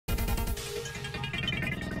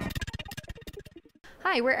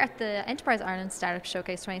Hi, we're at the Enterprise Ireland Startup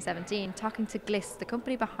Showcase 2017 talking to Glissed, the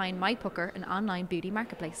company behind MyPucker, an online beauty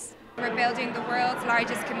marketplace. We're building the world's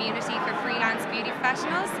largest community for freelance beauty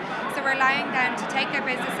professionals. So we're allowing them to take their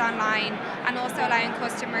business online and also allowing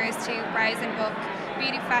customers to browse and book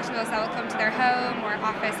beauty professionals that will come to their home or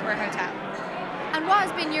office or hotel. And what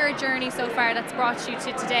has been your journey so far that's brought you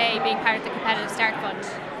to today being part of the Competitive Start Fund?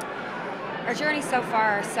 Our journey so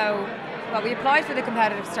far, well, we applied for the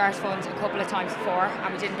Competitive Start Fund a couple of times before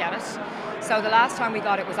and we didn't get it. So the last time we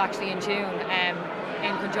got it was actually in June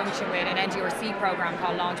in conjunction with an NGRC program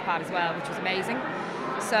called Launchpad as well, which was amazing.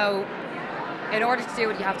 So in order to do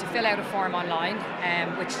it, you have to fill out a form online,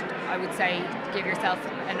 which I would say give yourself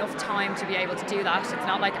enough time to be able to do that. It's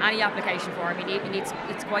not like any application form.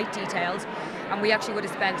 It's quite detailed. And we actually would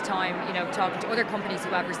have spent time, talking to other companies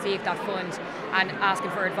who have received that fund and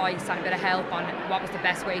asking for advice and a bit of help on what was the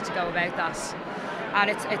best way to go about that. And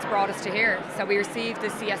it's brought us to here. So we received the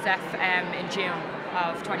CSF in June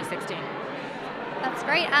of 2016. That's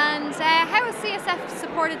great. And how has CSF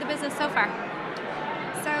supported the business so far?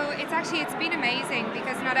 So it's been amazing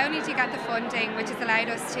because not only do you get the funding, which has allowed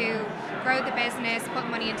us to grow the business, put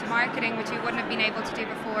money into marketing, which we wouldn't have been able to do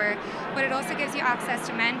before, but it also gives you access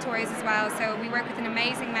to mentors as well. So we work with an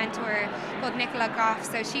amazing mentor called Nicola Goff.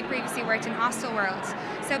 So she previously worked in Hostel World.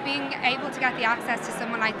 So being able to get the access to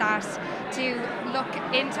someone like that to look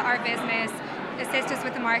into our business, assist us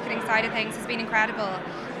with the marketing side of things has been incredible.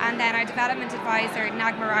 And then our development advisor,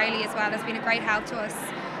 Niamh McHugh, as well, has been a great help to us.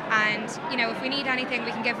 And if we need anything,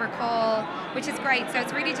 we can give her a call, which is great. So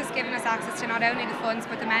it's really just given us access to not only the funds,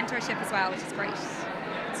 but the mentorship as well, which is great.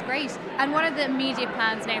 It's great. And what are the immediate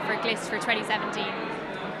plans now for Glissed for 2017?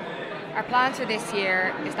 Our plans for this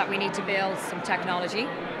year is that we need to build some technology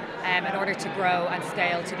in order to grow and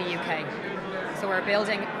scale to the UK. So we're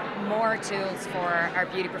building more tools for our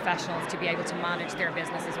beauty professionals to be able to manage their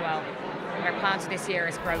business as well. And our plans for this year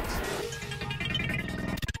is growth.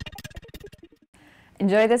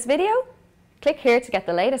 Enjoy this video? Click here to get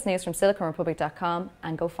the latest news from siliconrepublic.com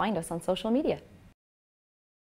and go find us on social media.